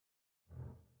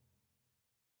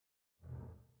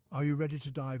Are you ready to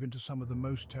dive into some of the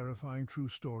most terrifying true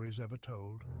stories ever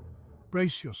told?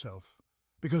 Brace yourself,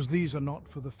 because these are not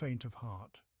for the faint of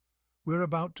heart. We're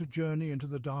about to journey into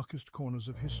the darkest corners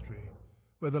of history,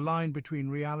 where the line between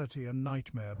reality and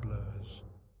nightmare blurs.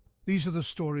 These are the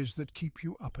stories that keep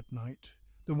you up at night,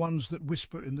 the ones that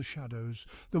whisper in the shadows,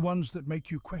 the ones that make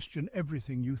you question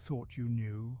everything you thought you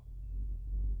knew.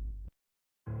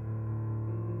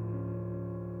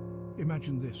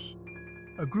 Imagine this.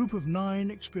 A group of 9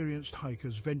 experienced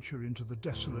hikers venture into the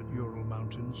desolate Ural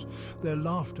Mountains, their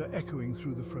laughter echoing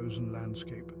through the frozen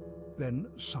landscape. Then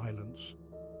silence.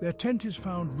 Their tent is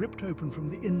found ripped open from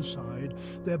the inside,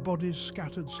 their bodies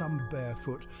scattered, some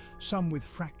barefoot, some with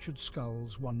fractured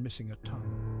skulls, one missing a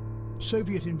tongue.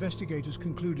 Soviet investigators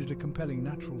concluded a compelling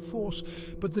natural force,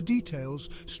 but the details,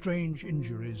 strange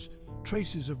injuries,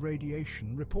 traces of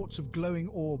radiation, reports of glowing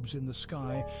orbs in the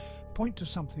sky, point to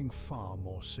something far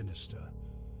more sinister.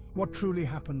 What truly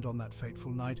happened on that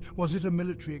fateful night? Was it a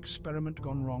military experiment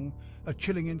gone wrong? A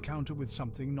chilling encounter with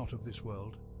something not of this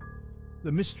world?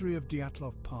 The mystery of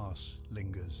Dyatlov Pass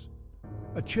lingers.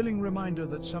 A chilling reminder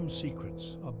that some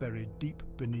secrets are buried deep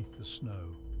beneath the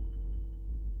snow.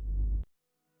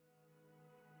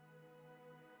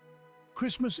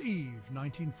 Christmas Eve,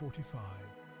 1945.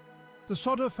 The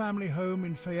Sodder family home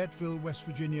in Fayetteville, West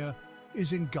Virginia,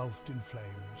 is engulfed in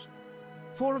flames.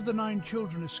 4 of the 9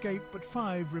 children escape, but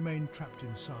 5 remain trapped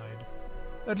inside.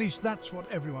 At least that's what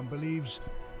everyone believes,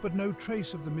 but no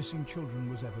trace of the missing children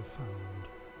was ever found.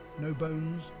 No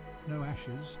bones, no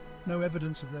ashes, no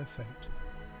evidence of their fate.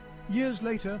 Years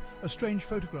later, a strange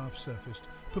photograph surfaced,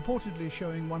 purportedly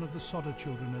showing one of the Sodder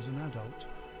children as an adult.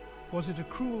 Was it a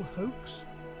cruel hoax,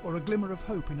 or a glimmer of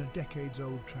hope in a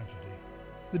decades-old tragedy?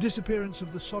 The disappearance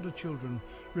of the Sodder children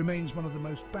remains one of the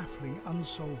most baffling,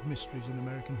 unsolved mysteries in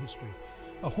American history,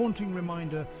 a haunting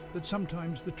reminder that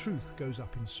sometimes the truth goes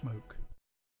up in smoke.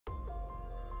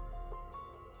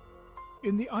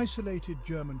 In the isolated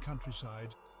German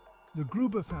countryside, the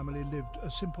Gruber family lived a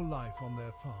simple life on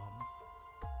their farm.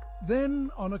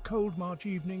 Then, on a cold March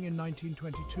evening in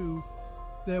 1922,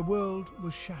 their world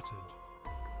was shattered.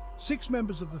 6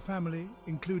 members of the family,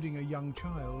 including a young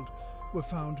child, were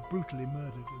found brutally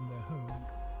murdered in their home.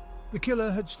 The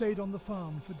killer had stayed on the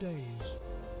farm for days,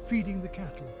 feeding the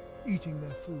cattle, eating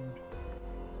their food.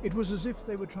 It was as if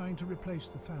they were trying to replace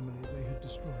the family they had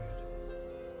destroyed.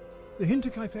 The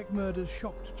Hinterkaifeck murders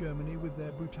shocked Germany with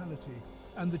their brutality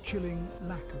and the chilling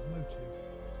lack of motive.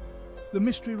 The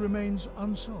mystery remains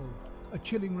unsolved, a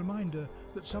chilling reminder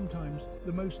that sometimes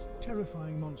the most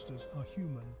terrifying monsters are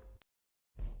human.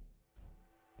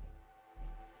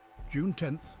 June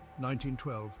 10th,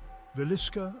 1912,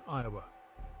 Villisca, Iowa.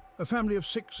 A family of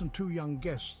 6 and 2 young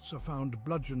guests are found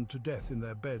bludgeoned to death in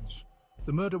their beds.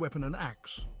 The murder weapon an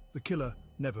axe, the killer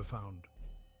never found.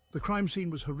 The crime scene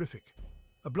was horrific,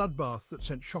 a bloodbath that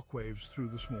sent shockwaves through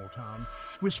the small town.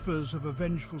 Whispers of a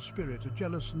vengeful spirit, a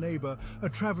jealous neighbor, a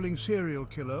traveling serial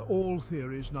killer, all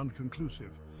theories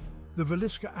non-conclusive. The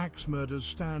Villisca axe murders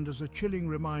stand as a chilling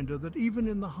reminder that even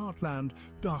in the heartland,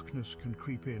 darkness can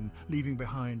creep in, leaving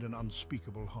behind an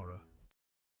unspeakable horror.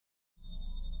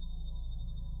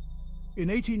 In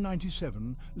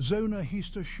 1897, Zona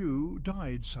Heaster Shue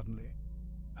died suddenly.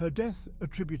 Her death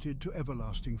attributed to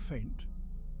everlasting faint.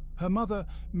 Her mother,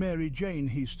 Mary Jane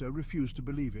Heaster, refused to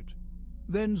believe it.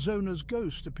 Then Zona's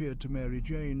ghost appeared to Mary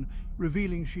Jane,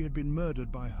 revealing she had been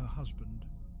murdered by her husband.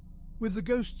 With the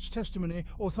ghost's testimony,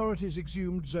 authorities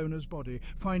exhumed Zona's body,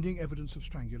 finding evidence of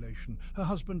strangulation. Her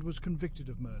husband was convicted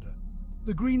of murder.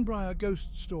 The Greenbrier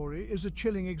ghost story is a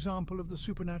chilling example of the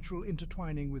supernatural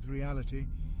intertwining with reality.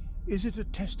 Is it a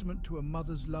testament to a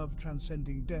mother's love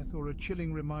transcending death, or a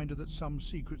chilling reminder that some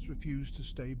secrets refuse to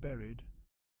stay buried?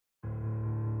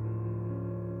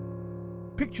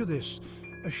 Picture this: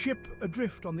 a ship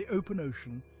adrift on the open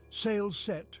ocean, sails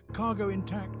set, cargo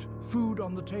intact, food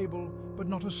on the table, but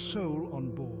not a soul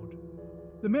on board.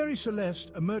 The Mary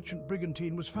Celeste, a merchant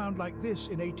brigantine, was found like this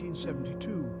in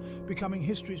 1872, becoming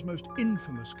history's most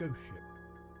infamous ghost ship.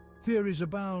 Theories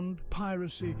abound: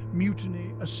 piracy,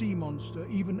 mutiny, a sea monster,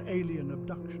 even alien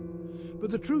abduction.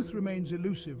 But the truth remains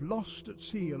elusive, lost at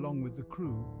sea along with the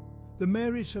crew. The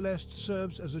Mary Celeste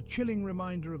serves as a chilling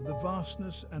reminder of the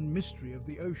vastness and mystery of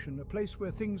the ocean, a place where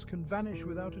things can vanish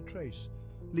without a trace,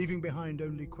 leaving behind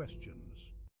only questions.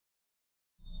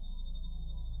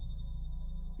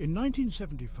 In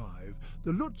 1975,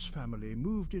 the Lutz family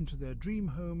moved into their dream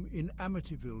home in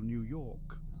Amityville, New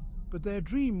York. But their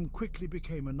dream quickly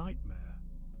became a nightmare.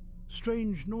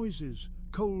 Strange noises,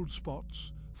 cold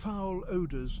spots, foul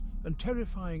odors, and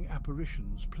terrifying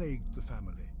apparitions plagued the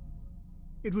family.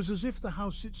 It was as if the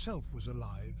house itself was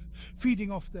alive,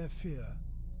 feeding off their fear.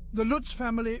 The Lutz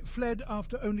family fled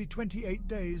after only 28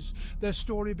 days, their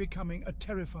story becoming a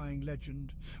terrifying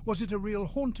legend. Was it a real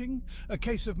haunting, a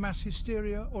case of mass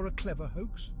hysteria, or a clever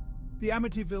hoax? The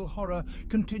Amityville horror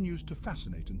continues to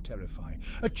fascinate and terrify,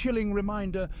 a chilling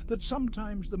reminder that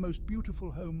sometimes the most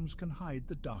beautiful homes can hide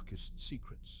the darkest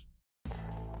secrets.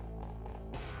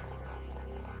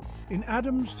 In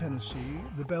Adams, Tennessee,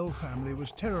 the Bell family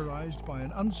was terrorized by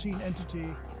an unseen entity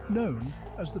known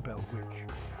as the Bell Witch.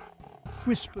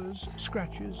 Whispers,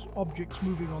 scratches, objects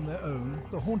moving on their own,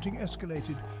 the haunting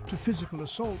escalated to physical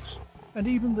assaults and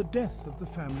even the death of the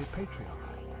family patriarch.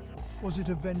 Was it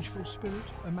a vengeful spirit,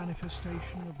 a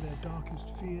manifestation of their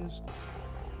darkest fears,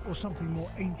 or something more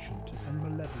ancient and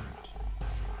malevolent?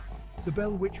 The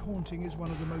Bell Witch haunting is one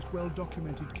of the most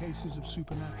well-documented cases of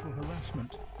supernatural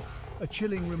harassment, a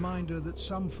chilling reminder that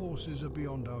some forces are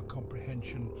beyond our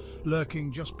comprehension,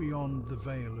 lurking just beyond the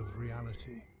veil of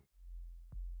reality.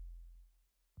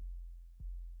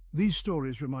 These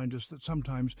stories remind us that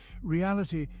sometimes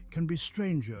reality can be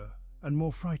stranger and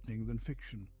more frightening than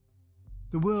fiction.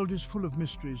 The world is full of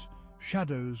mysteries,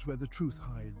 shadows where the truth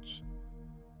hides.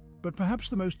 But perhaps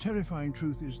the most terrifying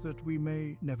truth is that we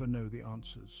may never know the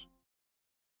answers.